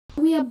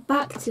We are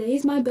back. Today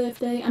is my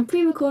birthday. I'm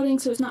pre-recording,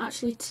 so it's not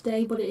actually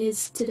today, but it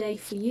is today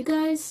for you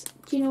guys.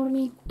 Do you know what I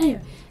mean?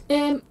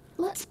 Anyway,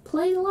 let's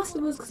play The Last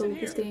of Us because I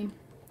love this game.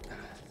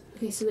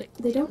 Okay, so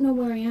they don't know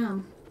where I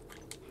am.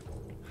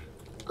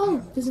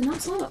 Oh, there's an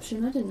outside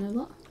option. I didn't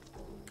know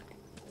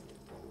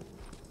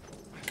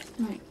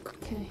that. Right,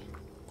 okay.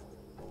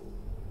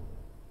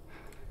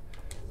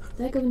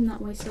 They're going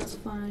that way, so that's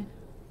fine.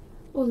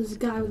 Oh, there's a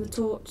guy with a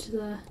torch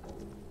there.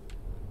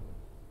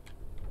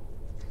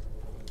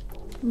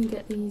 Let me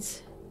get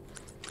these.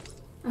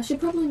 I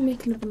should probably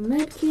make another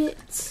med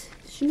kit.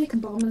 Should make a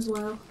bomb as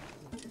well.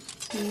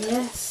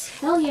 Yes.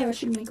 Hell yeah, I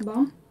should make a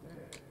bomb.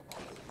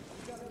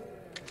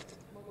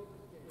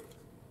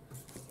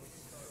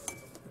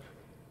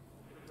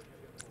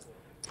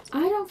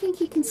 I don't think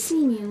he can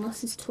see me unless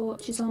his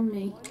torch is on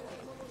me.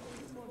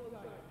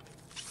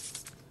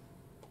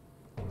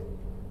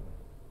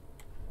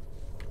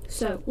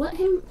 So,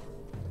 I'm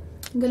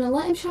gonna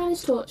let him shine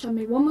his torch on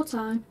me one more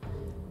time.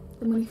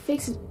 And when he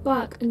faces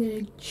back, I'm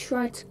going to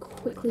try to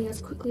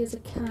as quickly as I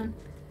can.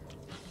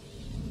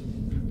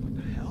 What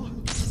the hell?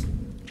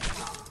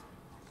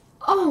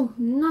 Oh,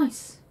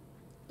 nice.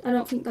 I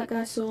don't think that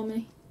guy saw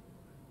me.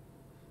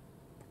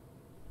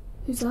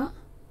 Who's that?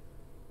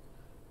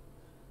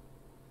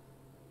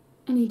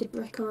 I need a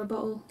brick or a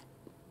bottle.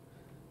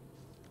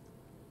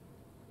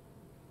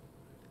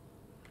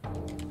 Oh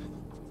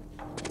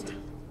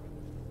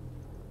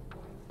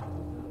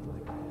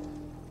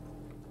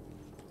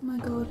my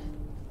god.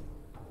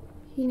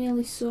 He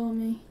nearly saw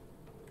me.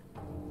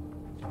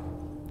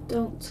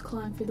 Don't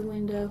climb through the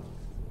window.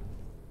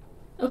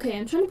 Okay,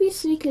 I'm trying to be as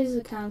sneaky as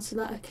I can so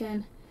that I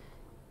can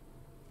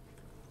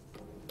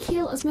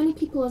kill as many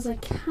people as I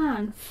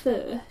can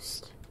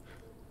first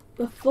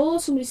before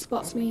somebody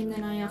spots me, and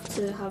then I have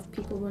to have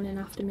people running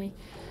after me.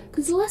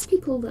 Because the less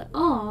people there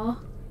are,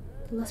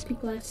 the less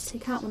people I have to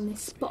take out when they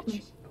spot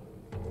me.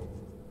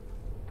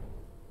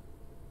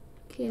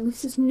 Okay, at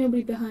least there's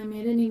nobody behind me.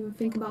 I didn't even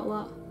think about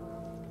that.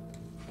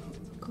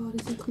 God,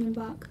 is he coming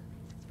back?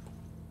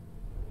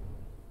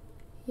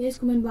 He is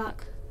coming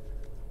back.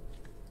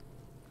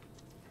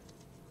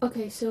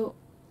 Okay, so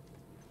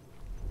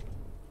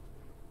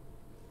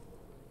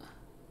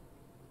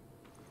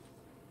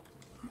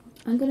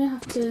I'm gonna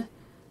have to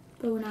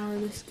bow and arrow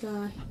this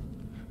guy.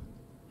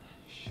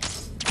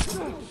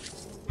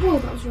 Oh,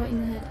 that was right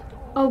in the head.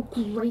 Oh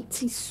great,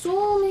 he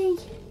saw me!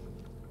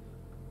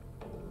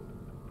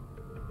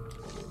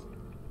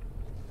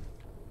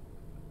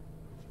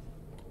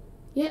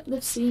 Yep,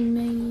 they've seen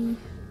me.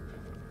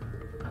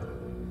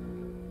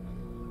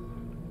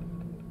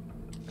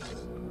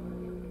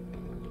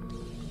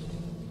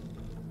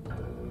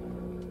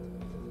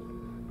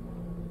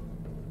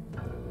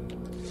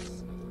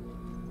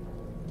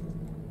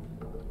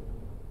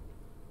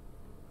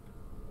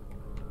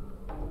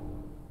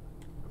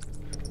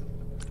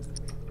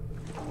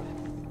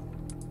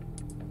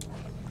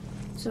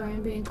 Sorry,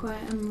 I'm being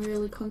quiet. I'm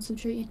really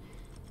concentrating.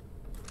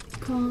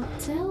 Can't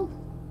tell.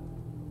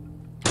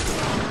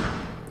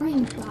 Right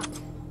in the back.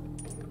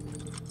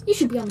 You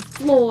should be on the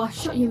floor. I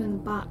shot you in the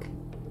back.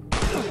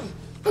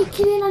 Are you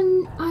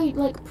kidding? I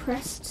like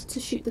pressed to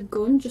shoot the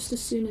gun just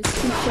as soon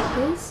as he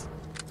shot his.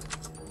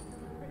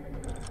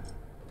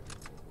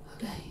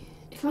 Okay,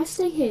 if I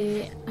stay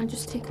here and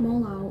just take them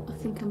all out, I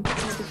think I'll be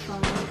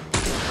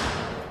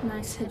fine.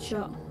 Nice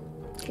headshot.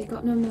 Okay,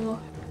 got no more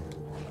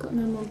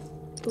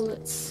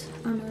bullets,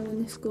 ammo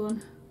in this gun.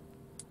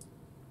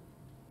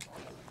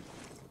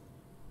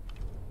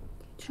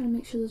 Trying to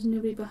make sure there's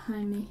nobody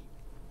behind me.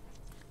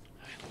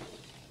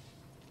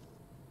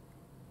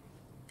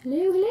 Hello,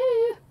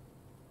 hello!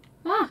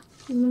 Ah!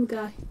 There's another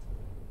guy.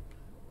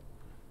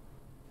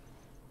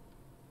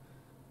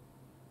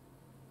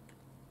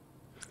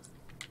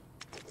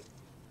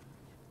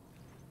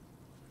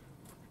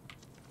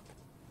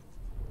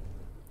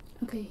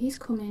 Okay, he's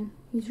coming.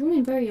 He's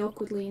running very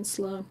awkwardly and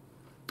slow.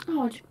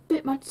 Oh, I just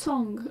bit my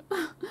tongue.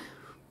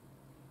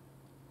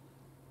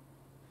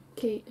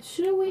 Okay,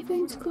 should I wait for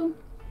him to come?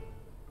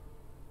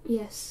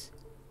 Yes.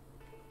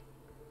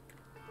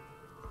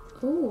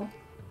 Oh.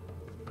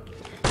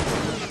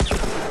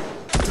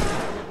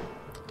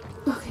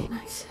 Okay,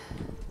 nice.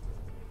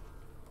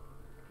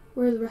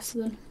 Where are the rest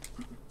of them?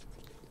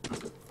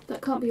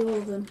 That can't be all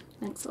of them.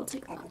 Thanks, I'll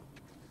take that.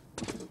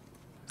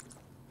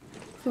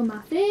 For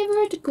my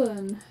favourite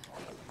gun.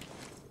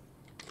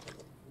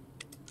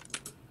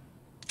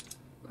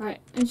 Right,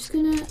 I'm just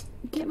gonna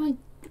get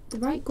the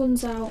right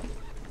guns out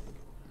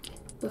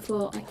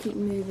before I keep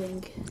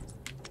moving.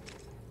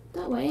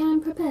 That way I'm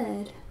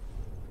prepared.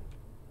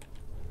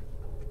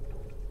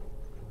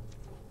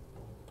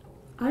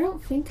 I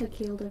don't think I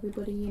killed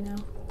everybody, you know.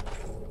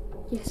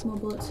 Yes, more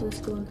bullets for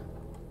this gun.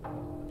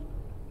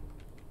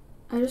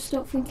 I just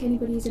don't think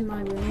anybody's in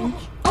my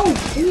range.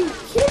 Oh, are you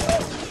kidding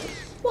me?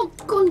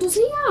 What gun does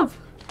he have?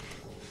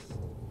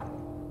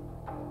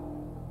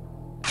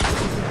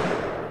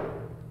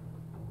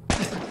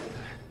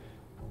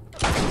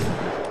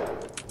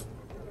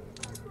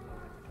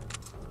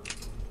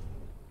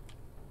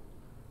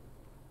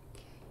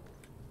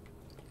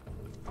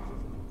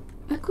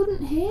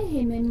 couldn't hear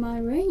him in my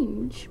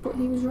range, but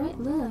he was right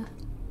there.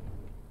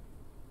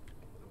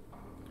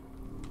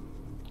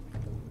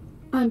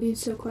 I'm being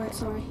so quiet,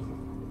 sorry.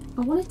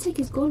 I want to take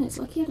his gun, it's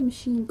like he had a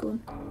machine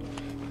gun.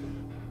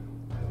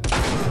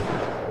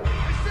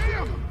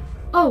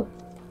 Oh!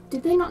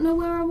 Did they not know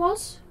where I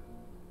was?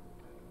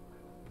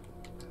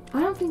 I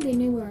don't think they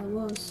knew where I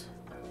was.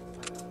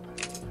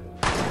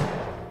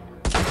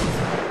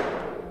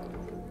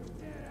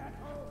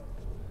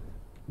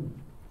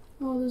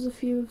 Oh, there's a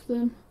few of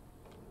them.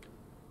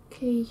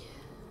 Okay,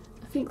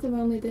 I think they're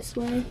only this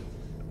way.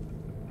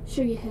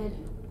 Show your head.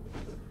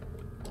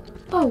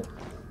 Oh!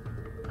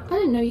 I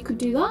didn't know you could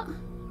do that.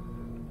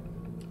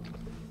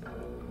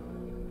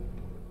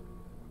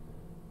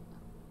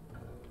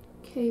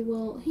 Okay,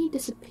 well, he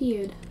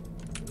disappeared.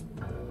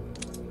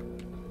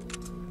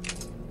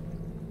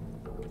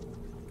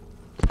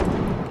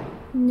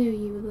 Knew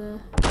you were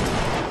there.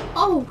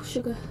 Oh,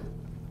 sugar.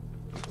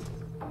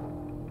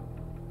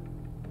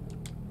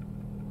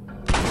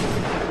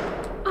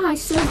 I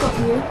so got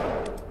you.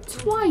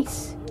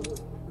 Twice.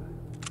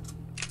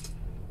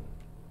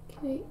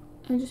 Okay,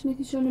 I'm just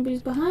making sure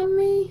nobody's behind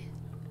me.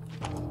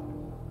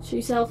 Show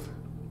yourself.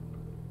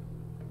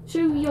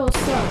 Show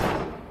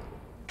yourself.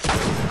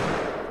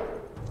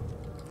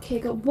 Okay,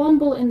 got one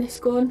bullet in this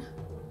gun.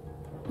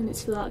 And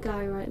it's for that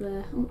guy right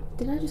there. Oh,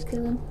 did I just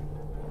kill him?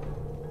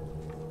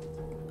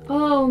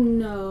 Oh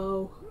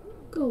no.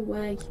 Go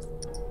away.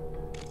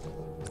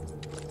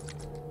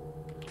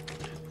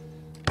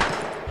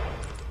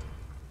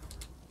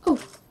 Oh.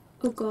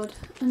 Oh god.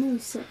 I know he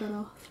set that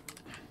off.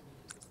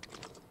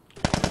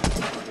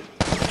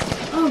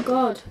 Oh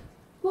god.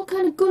 What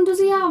kind of gun does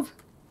he have?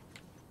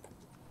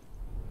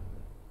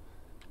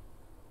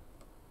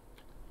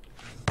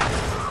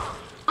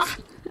 Ah.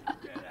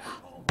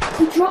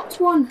 He dropped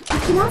one. I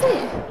can have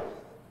it.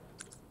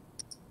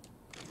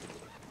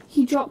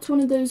 He dropped one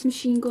of those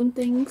machine gun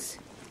things.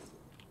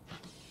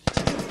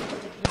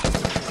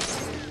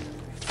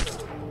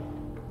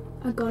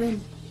 I got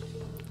him.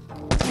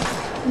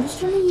 I'm just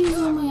trying to use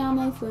all my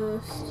ammo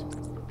first.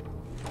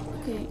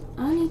 Okay,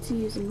 I need to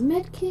use a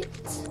med kit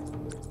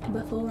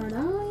before I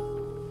die.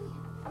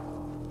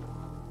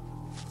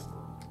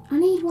 I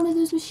need one of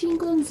those machine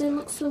guns, they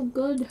look so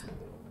good.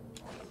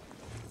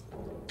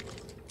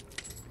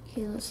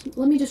 Okay,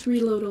 let me just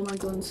reload all my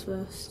guns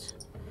first.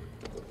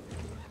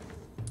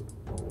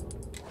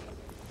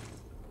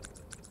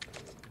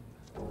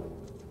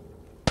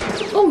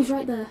 Oh, he's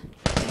right there.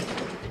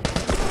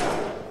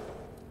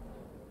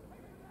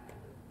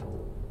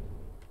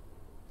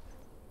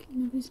 Okay,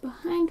 nobody's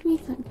behind me,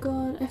 thank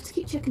God. I have to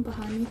keep checking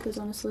behind me because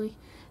honestly,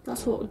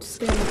 that's what would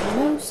scare me the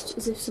most,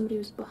 is if somebody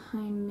was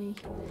behind me.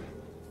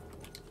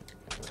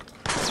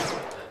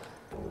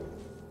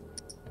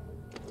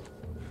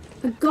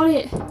 I got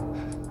it!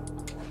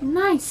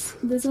 Nice!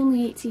 There's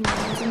only 18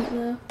 rounds in it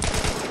though.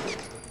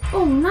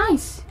 Oh,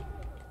 nice!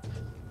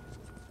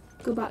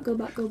 Go back, go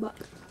back, go back.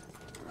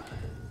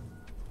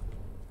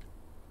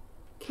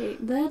 Okay,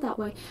 they're that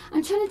way.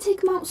 I'm trying to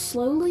take them out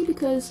slowly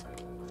because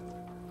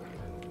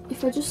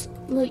if I just,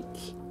 like,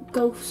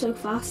 go so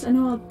fast, I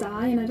know I'll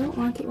die and I don't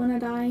like it when I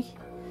die.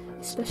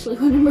 Especially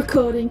when I'm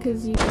recording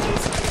because you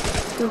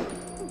guys don't...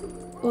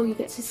 all you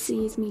get to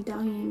see is me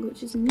dying,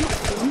 which is not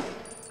fun.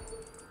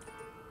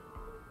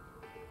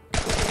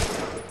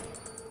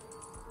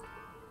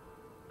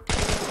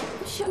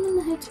 I shot him in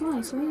the head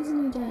twice, why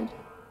isn't he dead?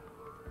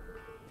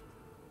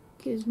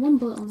 Okay, there's one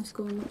bullet on this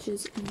gun, which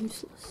is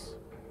useless.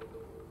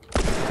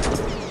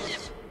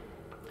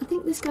 I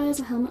think this guy has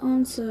a helmet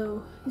on,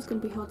 so he's going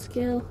to be hard to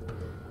kill.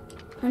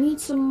 I need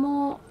some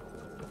more.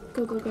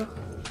 Go, go, go.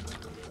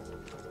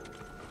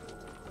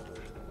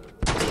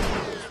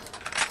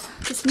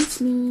 Just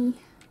miss me.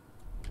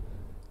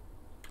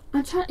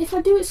 I'm trying. If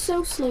I do it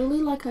so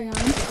slowly, like I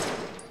am,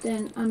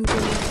 then I'm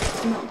going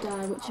to not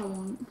die, which I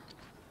want.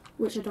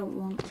 Which I don't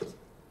want.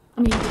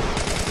 I mean,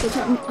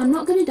 I'm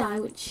not going to die,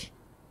 which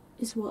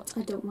is what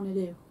I don't want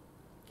to do.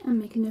 I'm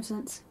making no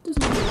sense.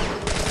 Doesn't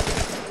matter.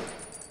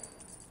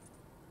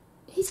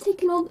 He's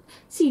taking all...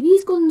 See,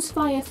 these guns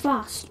fire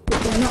fast,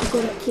 but they're not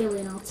good at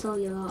killing, I'll tell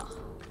you that.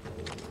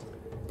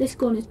 This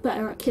gun is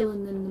better at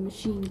killing than the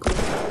machine gun.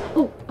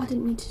 Oh, I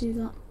didn't mean to do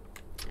that.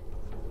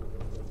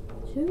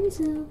 Show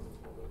yourself.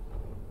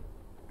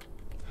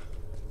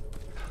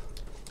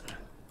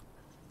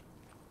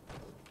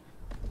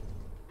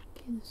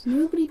 Okay, there's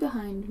nobody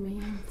behind me,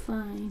 I'm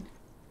fine.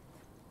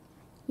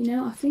 You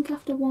know, I think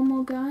after one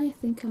more guy, I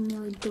think I'm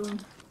nearly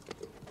done.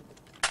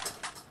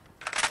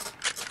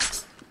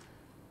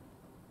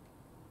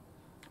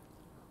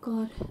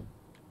 God.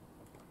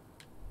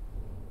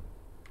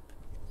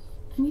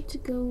 I need to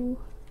go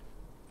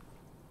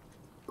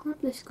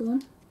grab this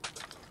gun.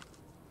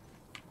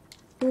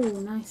 Oh,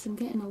 nice, I'm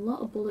getting a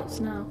lot of bullets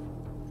now.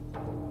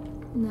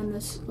 And then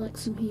there's like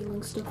some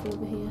healing stuff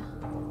over here.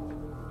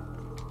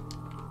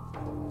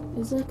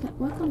 Is there...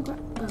 where can I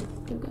grab... oh,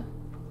 there we go.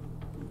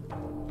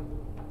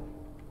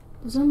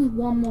 There's only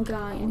one more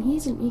guy and he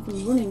isn't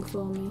even running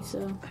for me,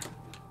 so...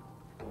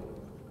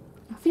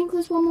 I think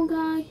there's one more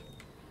guy.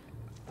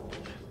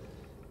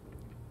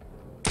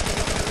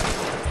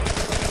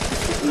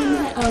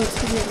 Oh, it's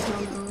because he had a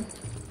helmet on.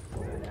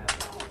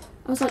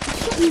 I was like,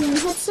 shot you in the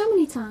head so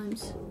many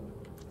times.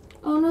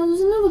 Oh no,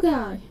 there's another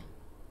guy.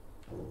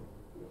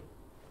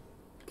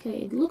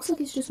 Okay, it looks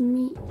like it's just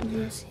me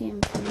versus him.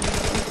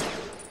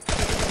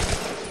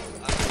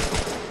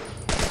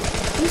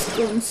 This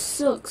gun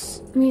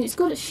sucks. I mean, it's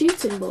good at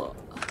shooting, but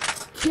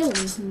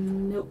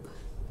killing, nope.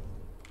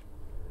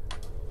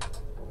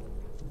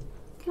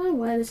 Can I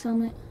wear this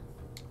helmet?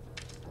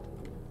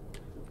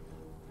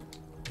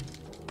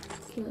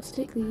 Okay, let's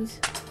take these.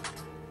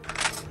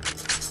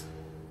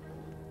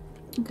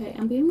 Okay,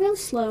 I'm being really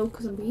slow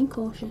because I'm being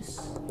cautious.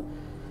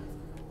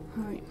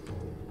 Alright.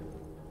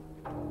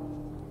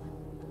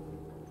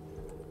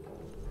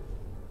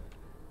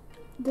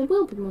 There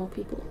will be more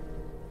people.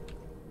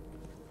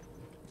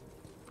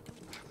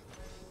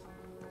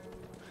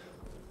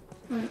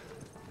 Right.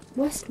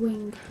 West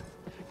Wing.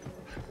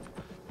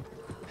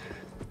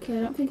 Okay,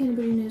 I don't think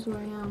anybody knows where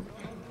I am.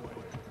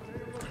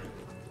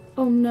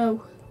 Oh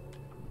no.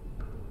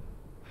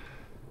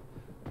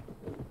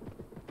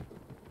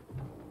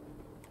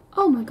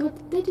 Oh my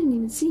god, they didn't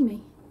even see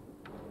me.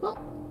 Well,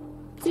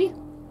 see?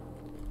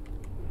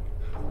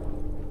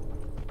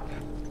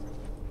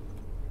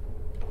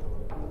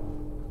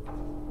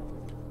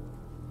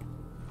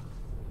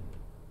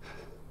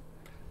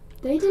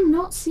 They did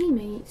not see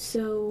me,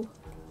 so...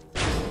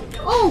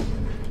 Oh!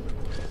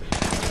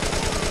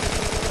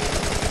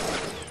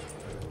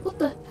 What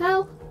the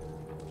hell?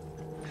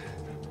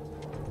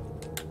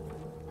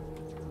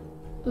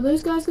 Are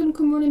those guys gonna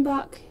come running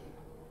back?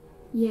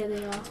 Yeah,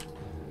 they are.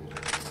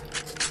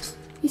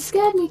 He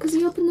scared me because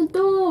he opened the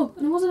door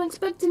and I wasn't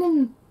expecting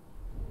him.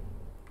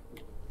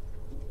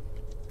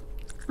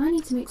 I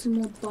need to make some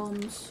more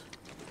bombs.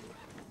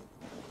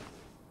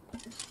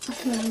 I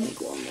can only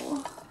make one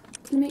more.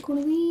 Can I make one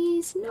of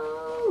these?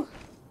 No!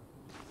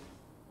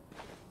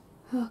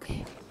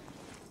 Okay.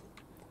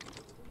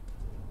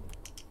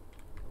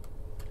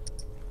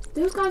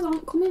 Those guys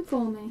aren't coming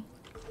for me.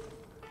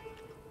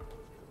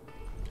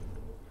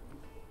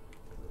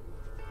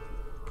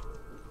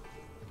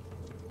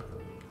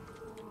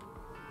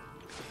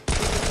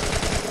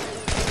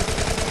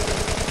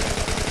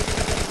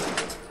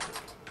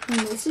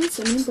 I'm wasting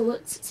so many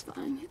bullets. It's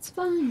fine. It's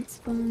fine. It's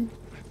fine.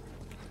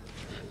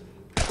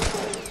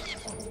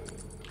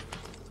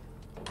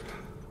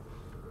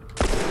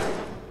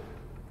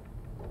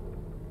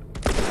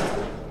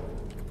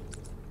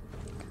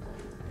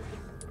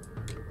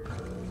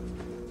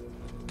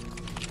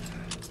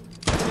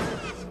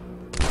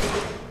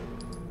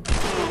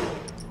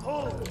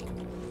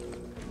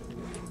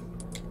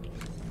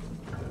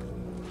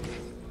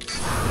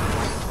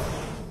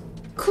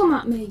 Come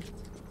at me.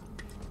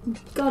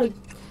 Got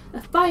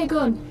a fire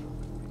gun.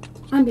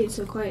 I'm being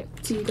so quiet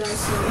to you guys,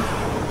 sorry.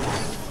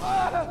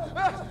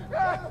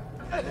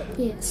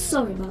 Yeah,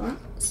 sorry about that.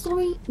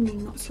 Sorry? No,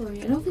 not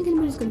sorry. I don't think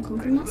anybody's going to come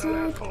from that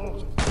side.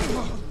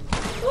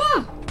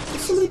 Ah!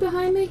 Is somebody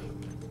behind me?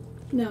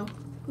 No.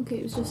 Okay,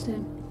 it was just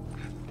him.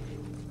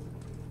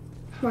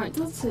 Right,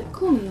 that's it.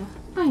 Come here.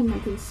 I'm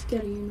not going to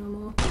scare you no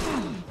more.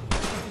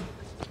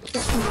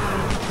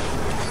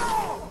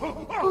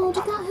 Oh,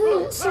 did that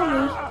hurt?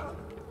 Sorry.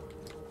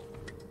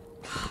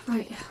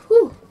 Right,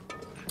 whew.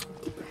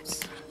 Deep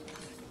breaths.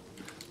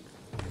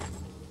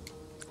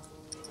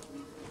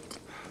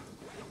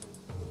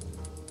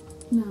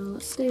 No,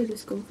 let's stay with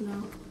this gun for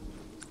now.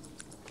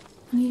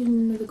 I need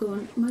another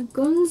gun. My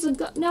guns have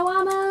got no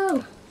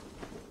ammo!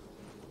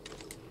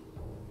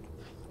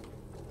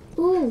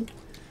 Ooh!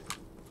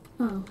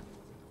 Oh.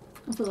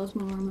 I thought that was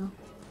more ammo.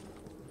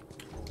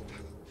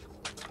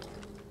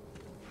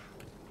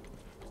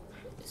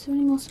 Is there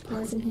any more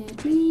supplies in here?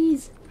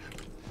 Please!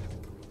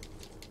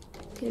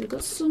 Okay, we've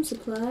got some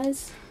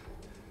supplies.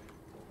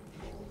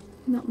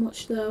 Not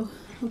much though.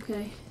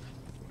 Okay.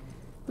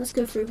 Let's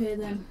go through here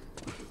then.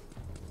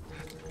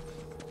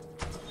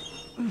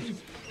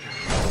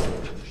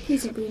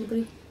 Please don't be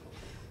anybody.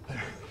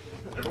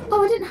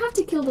 Oh, I didn't have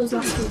to kill those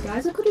last two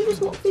guys. I could have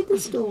just walked through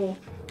this door.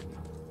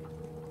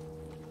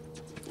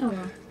 Oh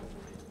well.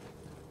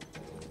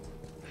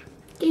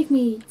 Gave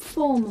me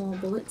 4 more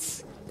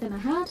bullets than I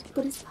had,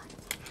 but it's fine.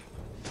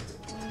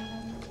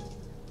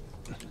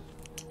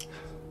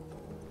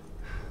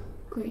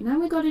 Great, now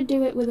we got to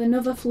do it with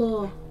another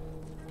floor.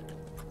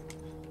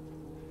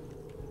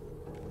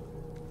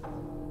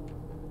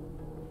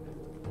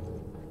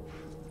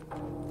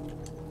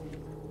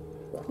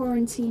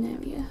 Quarantine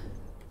area.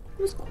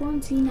 What does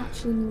quarantine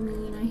actually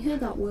mean? I hear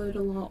that word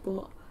a lot,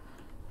 but...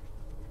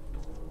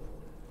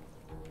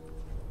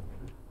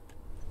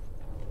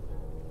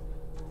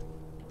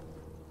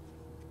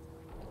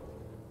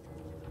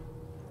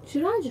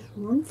 should I just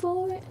run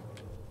for it?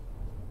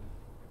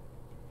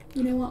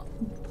 You know what?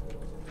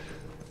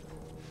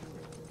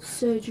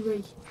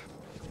 Surgery.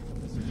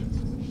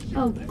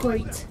 Oh,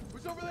 great.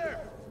 Who's over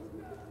there?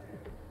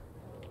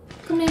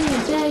 Come in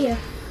here, dare ya.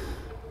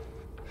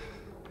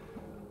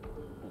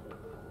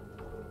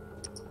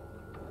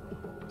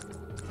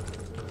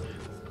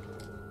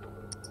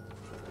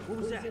 What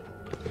was that?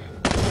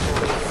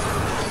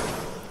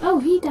 Oh,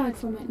 he died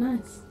from it.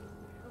 Nice.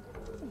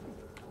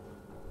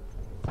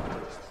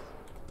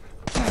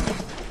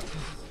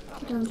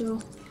 Down,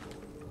 Joel.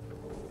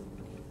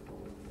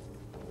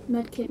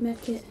 Medkit,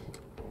 medkit.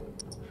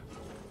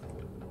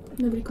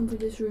 Nobody come through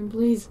this room,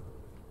 please.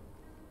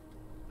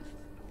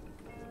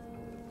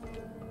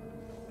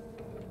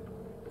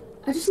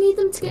 I just need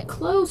them to get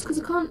close because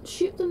I can't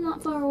shoot them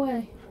that far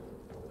away.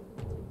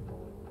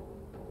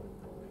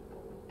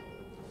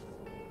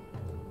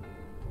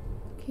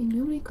 Okay,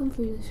 nobody come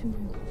through this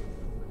room.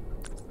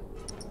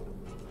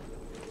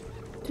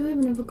 Do I have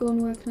another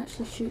gun where I can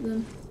actually shoot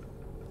them?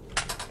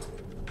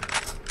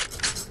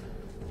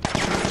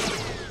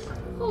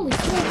 Holy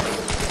crap!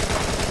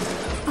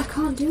 I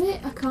can't do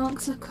it. I can't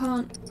because I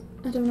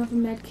don't have a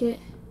med kit.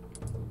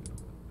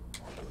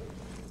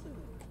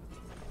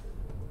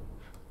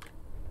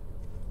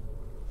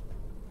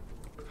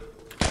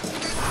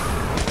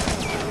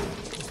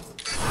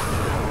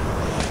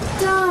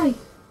 Die!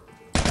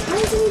 Why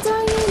isn't he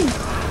dying?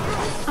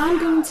 I'm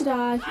going to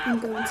die. I'm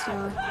going to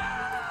die.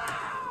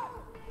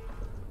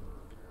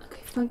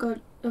 Okay, thank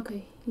God.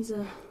 Okay, he's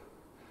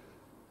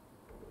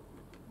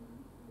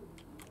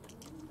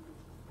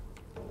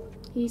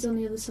on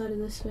the other side of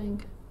this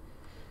thing.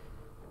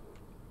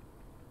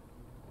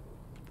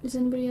 Is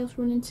anybody else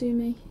running to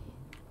me?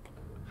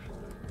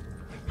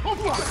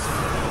 Okay.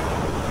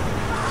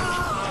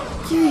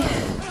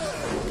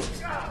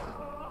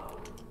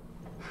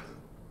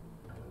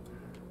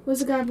 Where's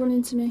the guy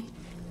running to me?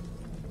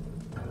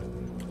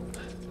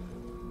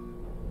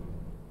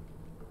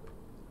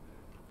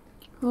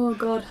 Oh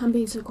God, I'm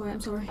being so quiet,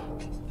 I'm sorry.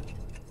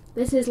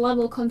 This is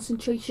level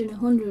concentration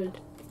 100.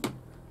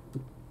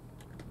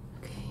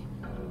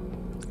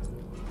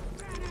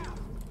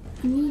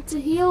 I need to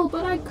heal,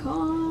 but I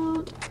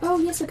can't. Oh,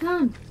 yes I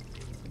can.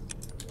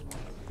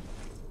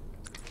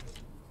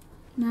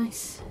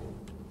 Nice.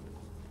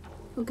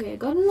 Okay, I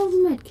got another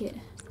medkit.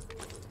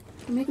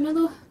 Can I make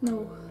another?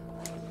 No.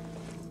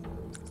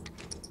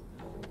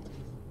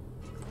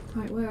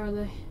 Right, where are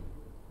they?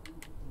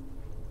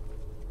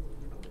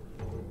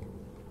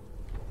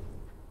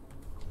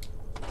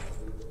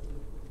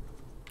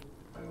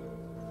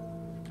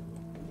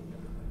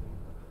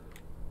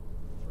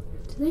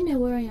 Do they know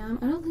where I am?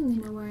 I don't think they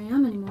know where I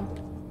am anymore.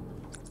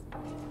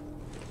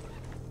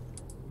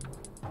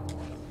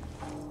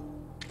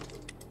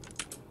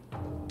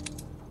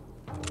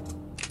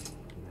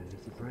 Any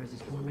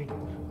surprises for me?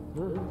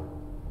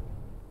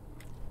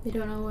 They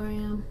don't know where I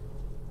am.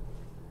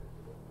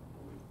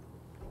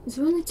 Is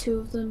there only 2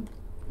 of them?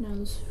 No,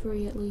 there's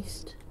 3 at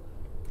least.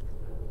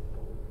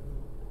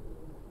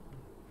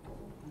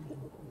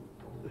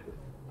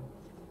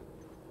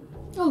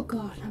 Oh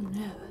God, I'm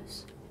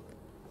nervous.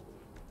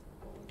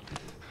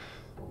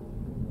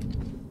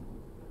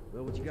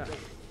 Well, what you got?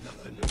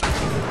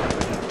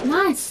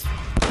 Nice!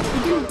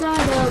 I didn't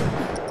die though.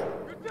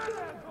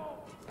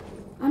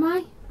 Am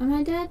I? Am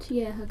I dead?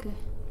 Yeah, okay.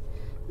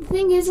 The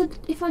thing is,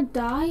 if I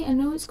die, I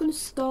know it's going to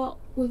start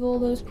with all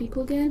those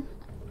people again.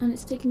 And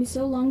it's taken me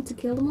so long to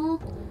kill them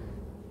all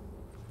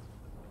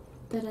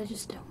that I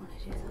just don't want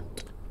to do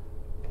that.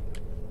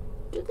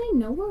 Do they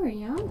know where I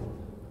am?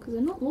 Because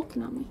they're not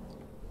looking at me.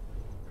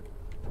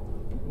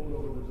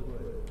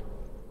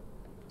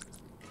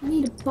 I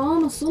need a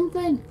bomb or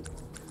something.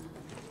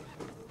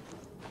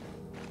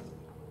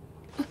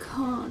 I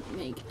can't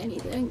make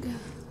anything.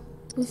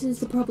 This is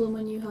the problem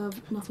when you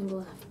have nothing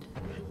left.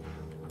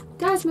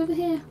 Guys, I'm over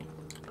here.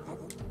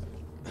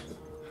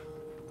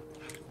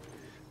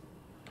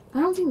 I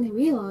don't think they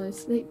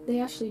realise. They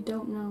actually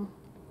don't know.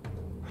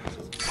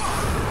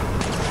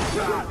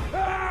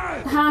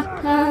 Ha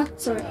ha!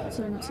 Sorry,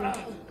 not sorry.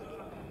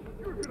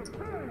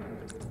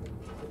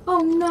 Oh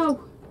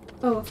no!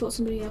 Oh, I thought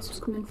somebody else was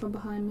coming from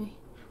behind me.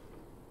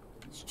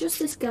 It's just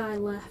this guy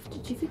left.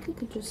 Do you think I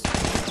could just...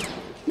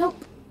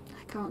 Nope!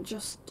 I can't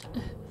just...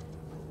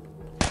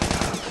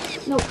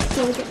 Nope,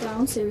 gotta get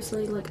down,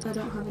 seriously. Like, I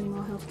don't have any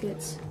more health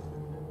kits.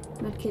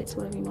 Med kits,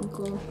 whatever you want to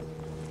call them.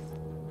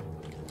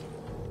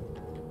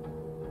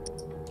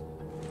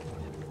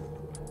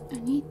 I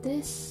need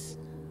this.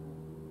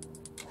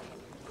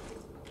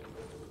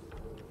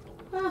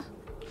 Ah!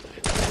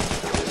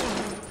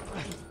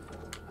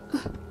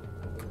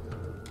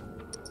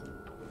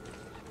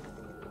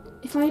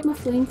 If I had my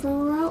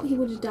flamethrower out, he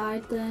would have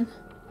died then.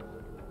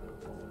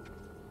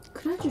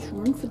 Could I just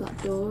run for that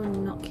door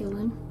and not kill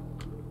him?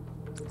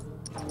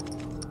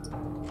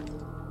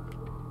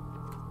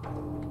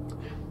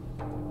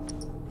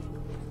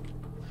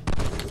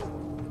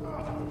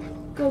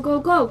 Go, go,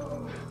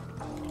 go!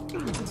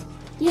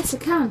 Yes, I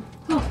can!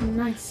 Oh,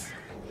 nice.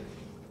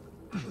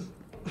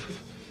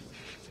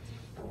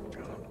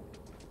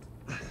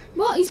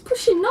 What? He's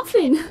pushing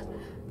nothing!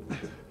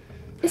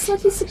 It's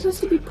like he's supposed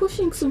to be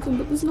pushing something,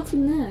 but there's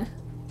nothing there.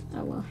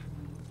 Oh well.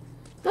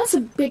 That's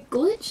a big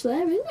glitch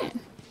there, isn't it?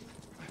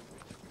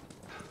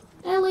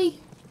 Ellie!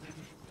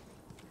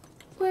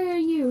 Where are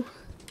you?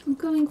 I'm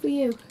coming for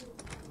you.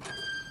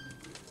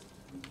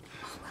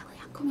 Oh, Ellie,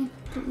 I'm coming.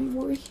 Don't you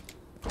worry.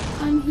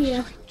 I'm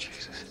here.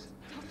 Jesus.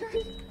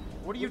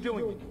 What are you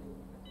doing?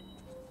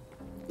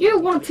 You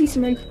don't want a piece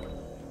of me.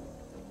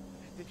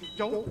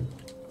 Don't.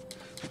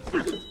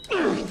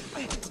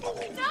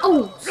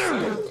 Oh,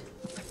 stabbed.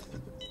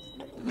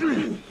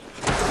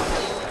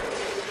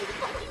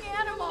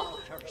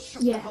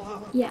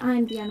 Yeah,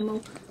 I'm the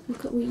animal.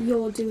 Look at what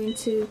you're doing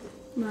to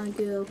my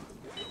girl.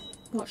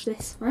 Watch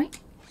this, right?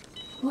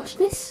 Watch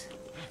this.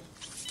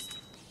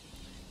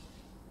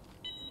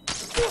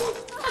 I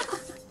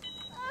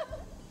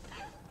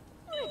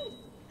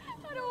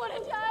don't want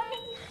to die.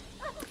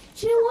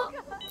 Do you know what?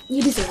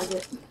 You deserve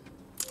it.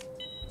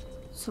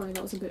 Sorry,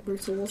 that was a bit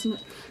brutal, wasn't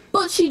it?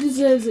 But she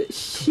deserves it.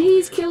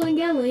 She's killing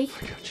Ellie.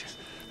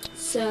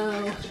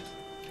 So,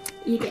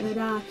 you're gonna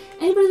die.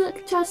 Anybody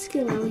that tries to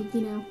kill Ellie,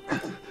 you know,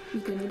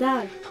 you're gonna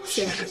die.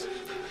 So.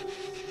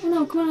 Oh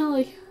no, come on,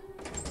 Ellie.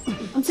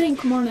 I'm saying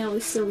come on, Ellie,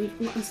 silly.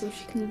 Not as though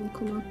she can even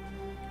come on.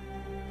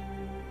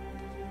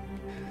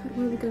 Right,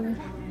 where are we going?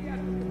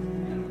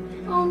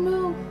 Oh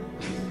no.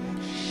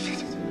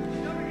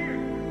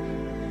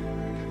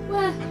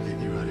 Where? I'm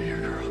getting you out of here,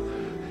 girl.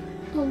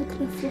 Oh, look at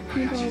her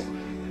flipping about.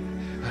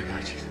 I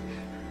got you.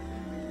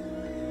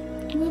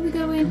 Where are we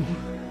going?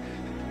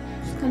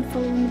 Just kind of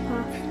following the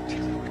path.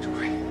 Tell me which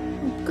way.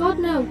 Oh god,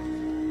 no.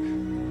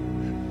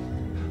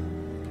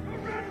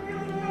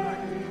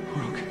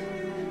 We're okay.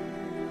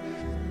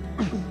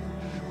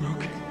 We're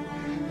okay.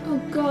 Oh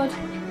god.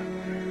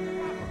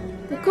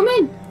 They're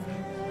coming!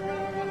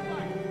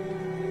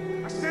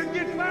 I said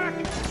get back!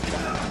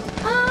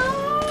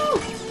 Oh!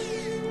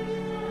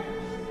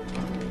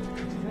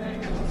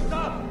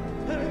 Stop!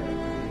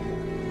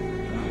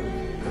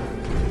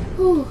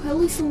 Oh, at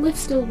least the lift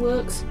still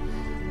works.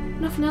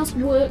 Nothing else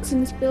works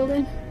in this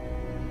building.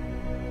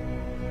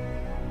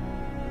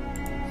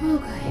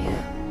 Okay.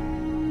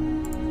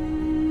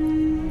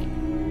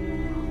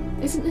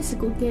 Isn't this a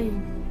good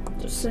game?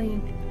 Just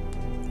saying.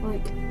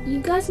 Like,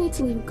 you guys need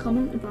to leave a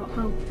comment about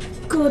how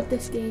good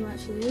this game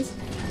actually is.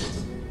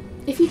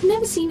 If you've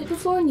never seen it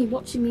before and you're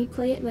watching me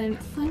play it, then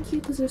thank you,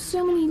 because there's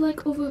so many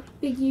like other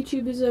big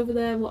YouTubers over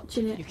there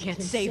watching it. You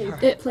can't save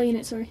her. Playing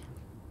it, sorry.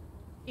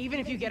 Even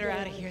if you get her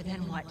out of here,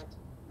 then what?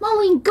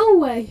 Marlene, go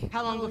away!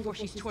 How long before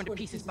she's torn to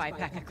pieces by a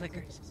pack of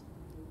clickers?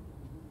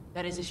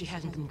 That is if she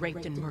hasn't been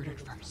raped and murdered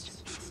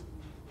first.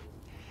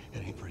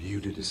 It ain't for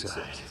you to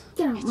decide.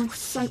 Get out of my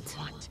sight.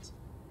 What?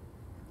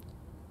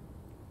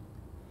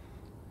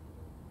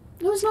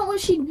 No, it's not what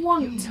she'd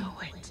want. You know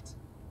it.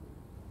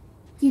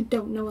 You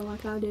don't know her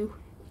like I do.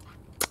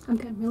 I'm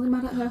getting really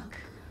mad at her.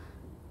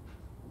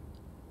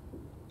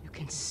 You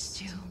can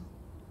still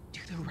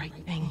do the right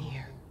thing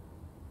here.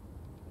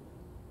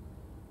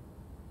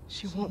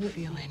 She won't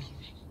feel anything.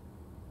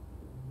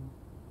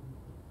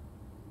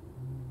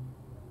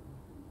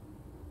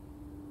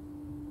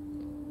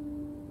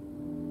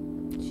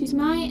 She's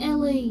my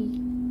Ellie.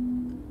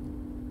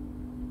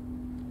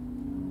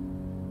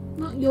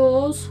 Not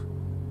yours.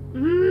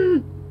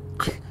 I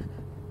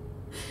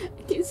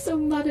get so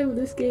mad over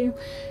this game.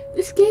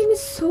 This game is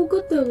so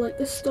good though, like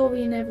the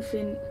story and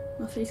everything.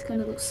 My face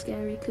kind of looks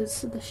scary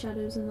because of the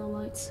shadows and the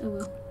lights. Oh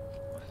well.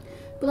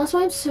 But that's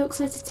why I'm so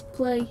excited to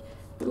play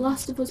The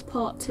Last of Us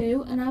Part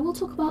 2, and I will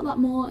talk about that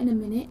more in a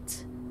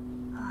minute.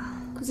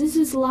 Because this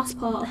is the last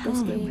part of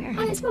this game.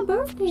 And it's my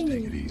birthday!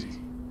 Take it easy.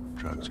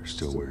 Drugs are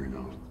still wearing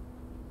off.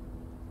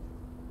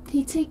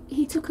 He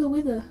took her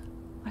with her.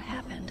 What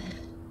happened?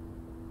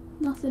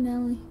 Nothing,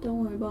 Ellie.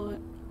 Don't worry about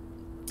it.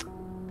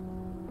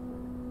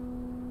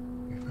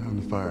 We found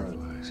the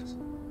fireflies.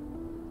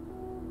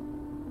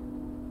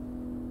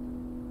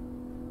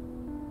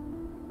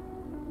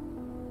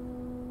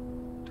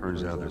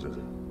 Turns out there's a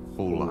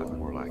whole lot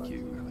more like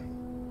you, Ellie.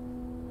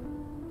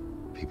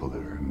 People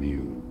that are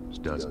immune. There's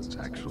dozens,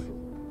 actually.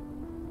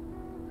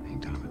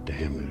 Ain't done them a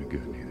damn bit of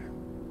good, neither.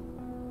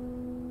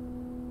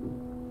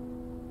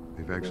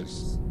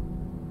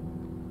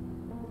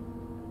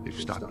 They've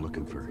stopped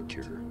looking for a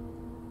cure.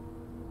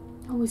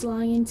 Always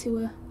lying to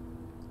her.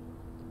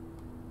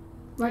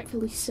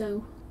 Rightfully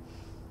so.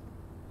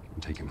 I'm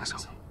taking us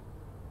home.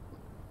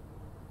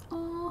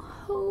 Oh,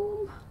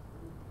 home.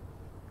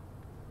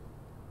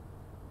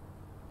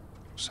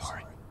 I'm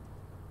sorry.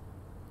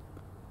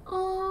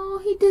 Oh,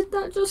 he did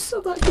that just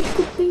so that he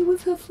could be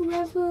with her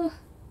forever.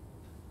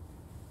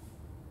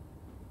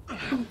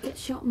 Oh, get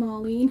shot,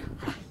 Marlene.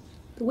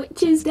 The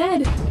witch is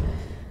dead.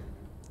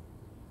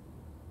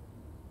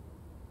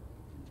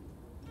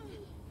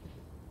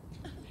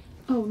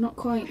 Oh, not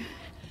quite.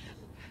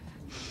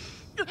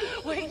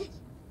 Wait!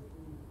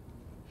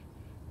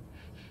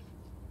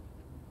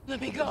 Let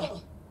me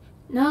go!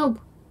 No.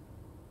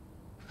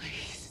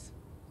 Please.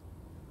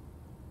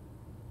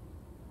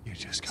 You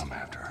just come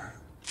after her.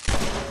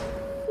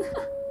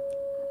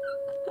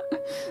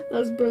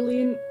 That's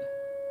brilliant.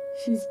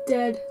 She's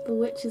dead. The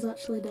witch is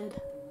actually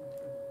dead.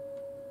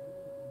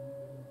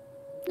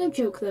 No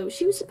joke though,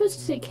 she was supposed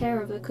to take care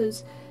of her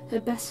because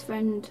her best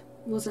friend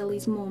was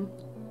Ellie's mum.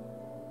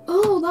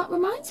 Oh, that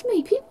reminds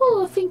me,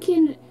 people are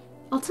thinking...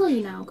 I'll tell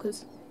you now,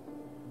 because...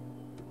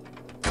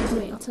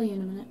 Wait, I'll tell you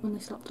in a minute when they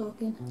stop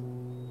talking.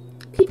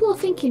 People are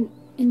thinking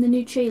in the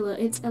new trailer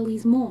it's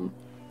Ellie's mum,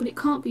 but it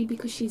can't be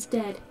because she's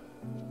dead.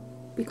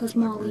 Because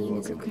Marlene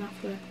is looking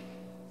after her.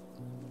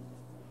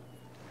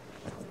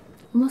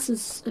 Unless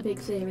it's a big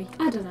theory.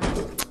 I don't know.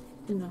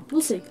 I don't know.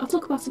 We'll see. I'll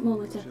talk about it more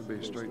later. Should be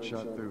a straight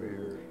shot through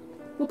here.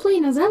 We're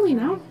playing as Ellie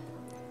now.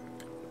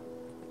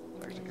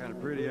 Actually kind of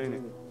pretty, ain't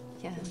it?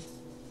 Yeah.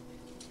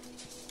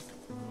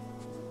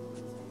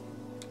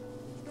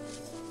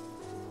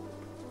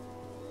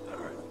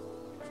 Alright.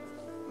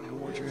 Now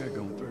watch your head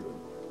going through.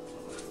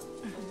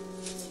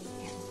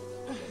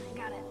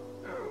 Got it.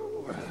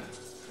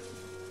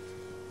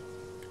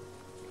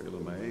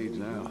 Feeling my age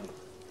now.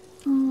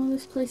 Oh,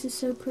 this place is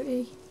so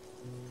pretty.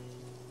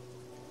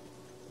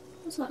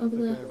 What's that over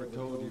I there? never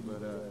told you,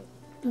 but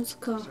That's a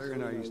car. Sarah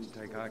and I used to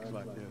take hikes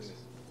like this.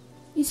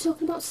 He's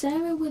talking about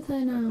Sarah with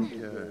her now. I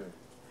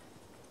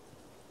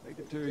think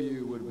the two of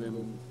you would have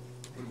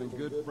been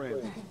good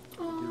friends.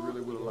 You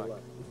really would have liked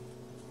it.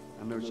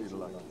 I know she'd have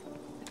liked it.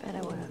 I bet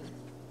I would have.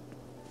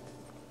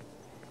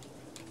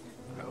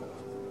 Oh.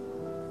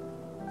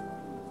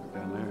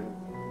 Down there.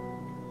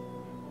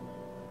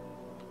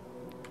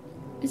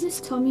 Is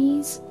this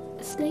Tommy's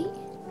estate?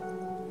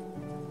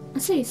 I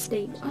say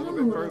estate, I don't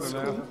know what it's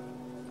called.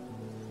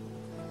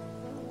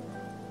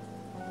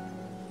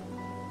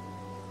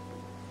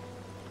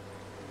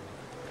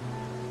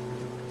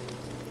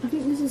 I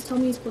think this is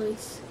Tommy's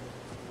place.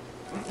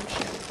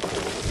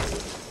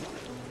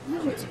 How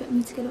do you expect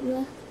me to get up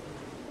there?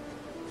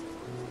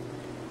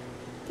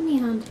 Give me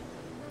a hand.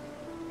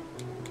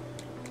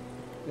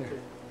 There.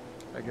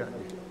 I got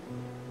you.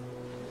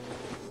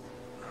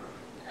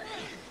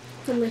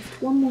 The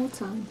lift one more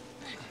time.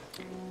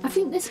 I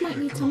think this might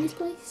be Tommy's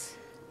place.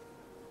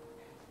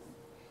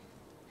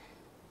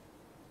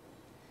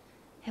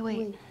 Hey,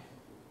 wait.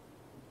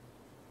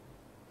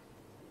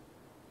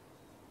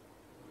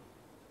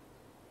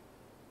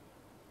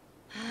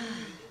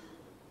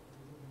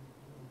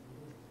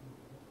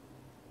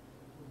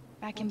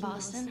 Back in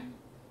Boston?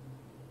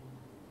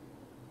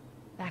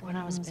 Back when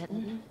I was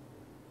bitten?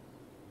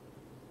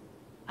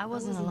 I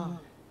wasn't alone.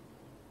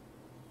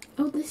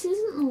 Oh, this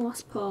isn't the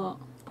last part.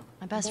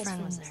 My best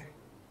friend was there.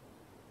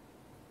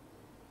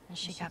 And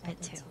she got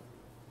bit too.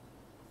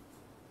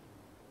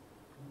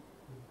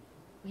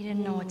 We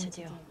didn't know what to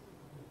do.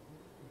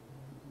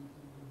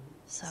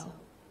 So...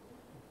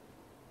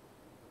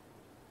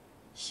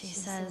 she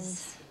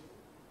says...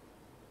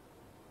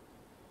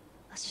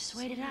 let's just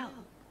wait it out.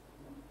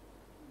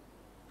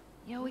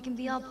 You know, we can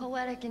be all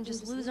poetic and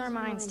just lose our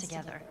minds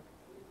together.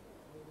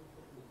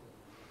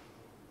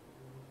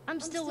 I'm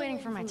still waiting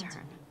for my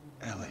turn.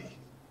 Ellie.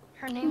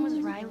 Her name was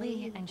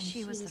Riley, and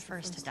she was the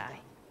first to die.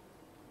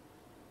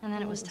 And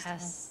then it was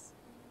Tess.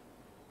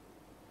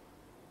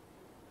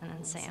 And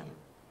then Sam.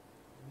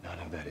 None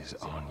of that is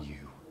on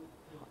you.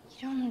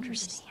 You don't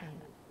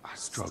understand. I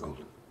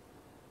struggled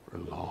for a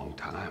long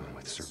time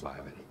with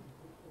surviving.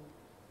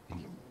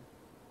 And you,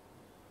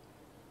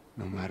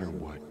 no matter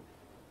what,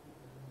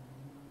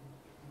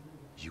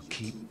 you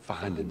keep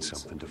finding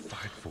something to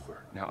fight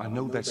for. Now, I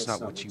know that's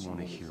not what you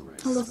want to hear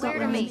right I now. love that Swear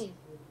to line. me.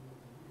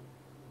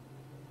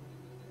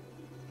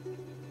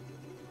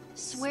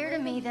 Swear to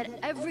me that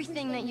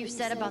everything that you've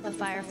said about the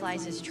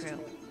Fireflies is true.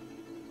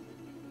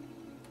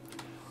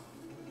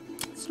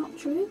 It's not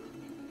true.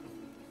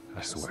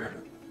 I swear.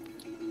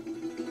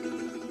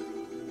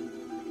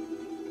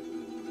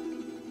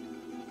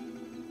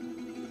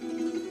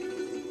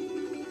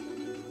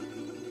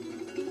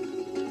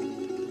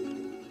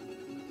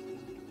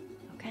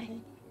 Okay?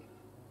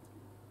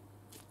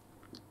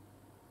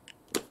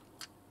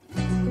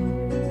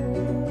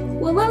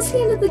 Well, that's the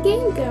end of the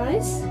game,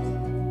 guys.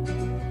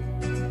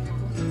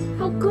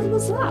 How good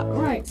was that?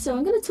 Right, so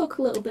I'm going to talk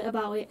a little bit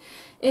about it.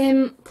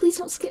 Please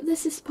don't skip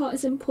this. This part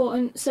is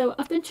important. So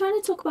I've been trying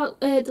to talk about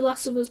The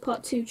Last of Us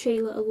Part 2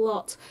 trailer a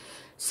lot.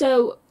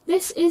 So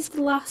this is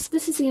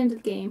the end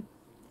of the game.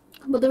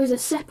 But there is a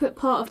separate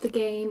part of the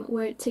game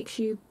where it takes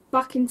you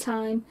back in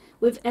time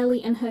with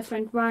Ellie and her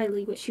friend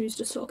Riley, which she was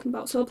just talking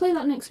about. So I'll play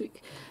that next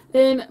week.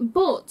 But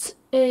what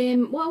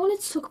I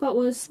wanted to talk about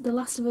was The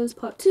Last of Us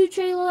Part 2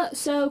 trailer.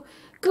 So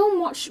go and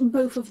watch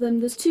both of them.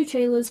 There's two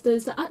trailers.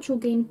 There's the actual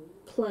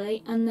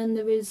gameplay, and then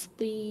there is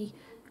the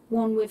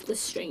one with the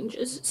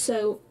strangers.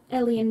 So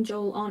Ellie and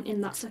Joel aren't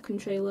in that second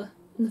trailer,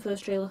 in the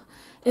first trailer.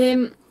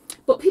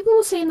 But people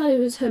were saying that it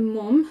was her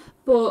mum,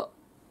 but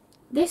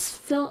this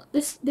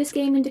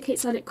game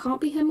indicates that it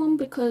can't be her mum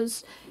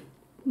because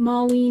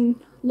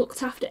Marlene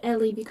looked after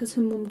Ellie because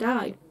her mum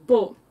died.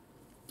 But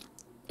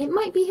it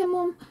might be her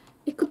mum.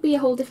 It could be a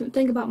whole different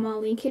thing about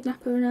Marlene,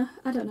 kidnapping her.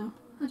 I don't know.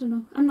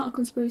 I'm not a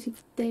conspiracy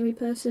theory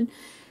person.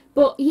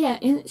 But yeah,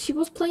 she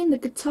was playing the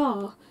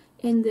guitar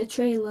in the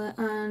trailer,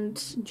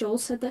 and Joel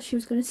said that she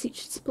was going to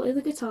teach her to play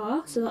the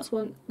guitar. So that's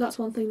one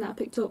thing that I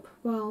picked up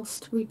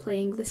whilst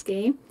replaying this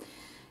game.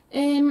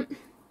 And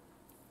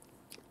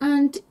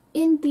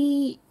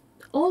in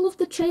all of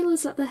the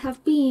trailers that there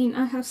have been,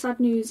 I have sad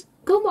news.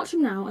 Go and watch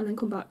them now and then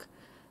come back.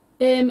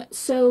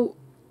 So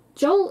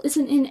Joel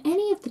isn't in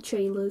any of the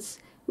trailers,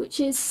 which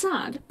is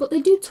sad, but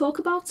they do talk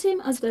about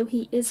him as though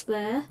he is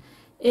there.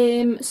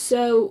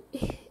 So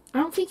I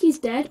don't think he's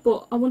dead,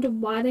 but I wonder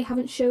why they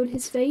haven't showed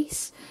his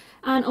face.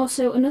 And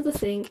also another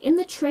thing, in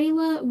the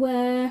trailer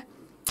where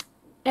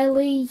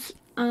Ellie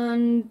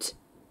and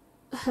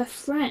her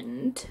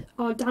friend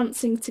are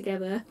dancing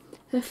together.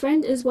 Her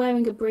friend is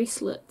wearing a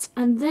bracelet,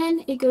 and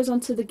then it goes on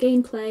to the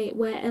gameplay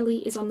where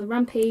Ellie is on the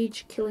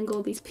rampage killing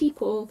all these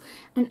people,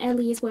 and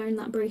Ellie is wearing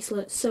that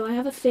bracelet. So I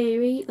have a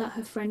theory that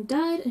her friend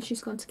died and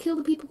she's gone to kill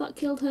the people that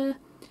killed her.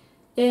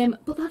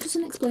 But that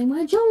doesn't explain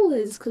where Joel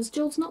is, because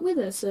Joel's not with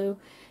her, so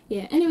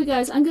yeah. Anyway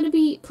guys, I'm going to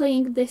be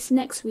playing this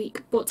next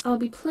week, but I'll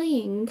be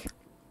playing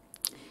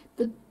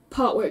the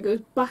part where it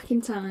goes back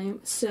in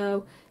time.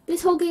 So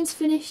this whole game's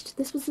finished,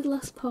 this was the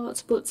last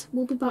part, but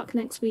we'll be back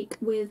next week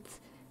with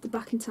the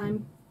back in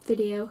time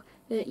video.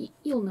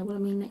 You'll know what I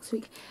mean next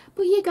week.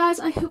 But yeah guys,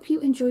 I hope you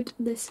enjoyed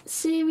this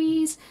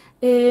series.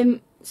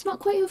 It's not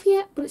quite over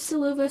yet, but it's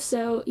still over,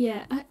 so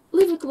yeah,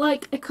 leave a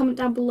like, a comment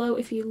down below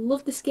if you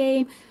love this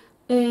game.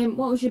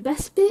 What was your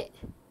best bit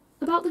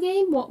about the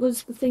game? What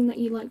was the thing that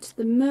you liked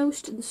the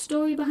most? The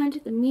story behind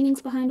it, the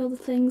meanings behind all the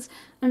things,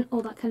 and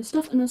all that kind of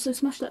stuff. And also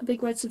smash that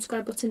big red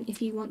subscribe button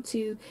if you want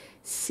to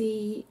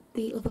see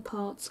the other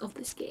parts of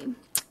this game.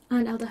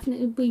 And I'll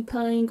definitely be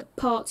playing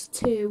part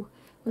 2.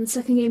 When the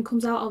second game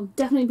comes out, I'll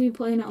definitely be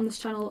playing it on this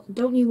channel.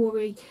 Don't you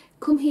worry.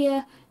 Come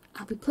here,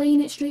 I'll be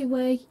playing it straight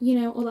away, you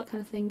know, all that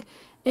kind of thing.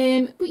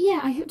 But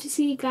yeah, I hope to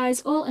see you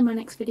guys all in my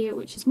next video,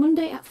 which is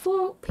Monday at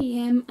 4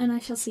 PM, and I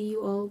shall see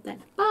you all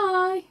then.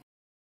 Bye!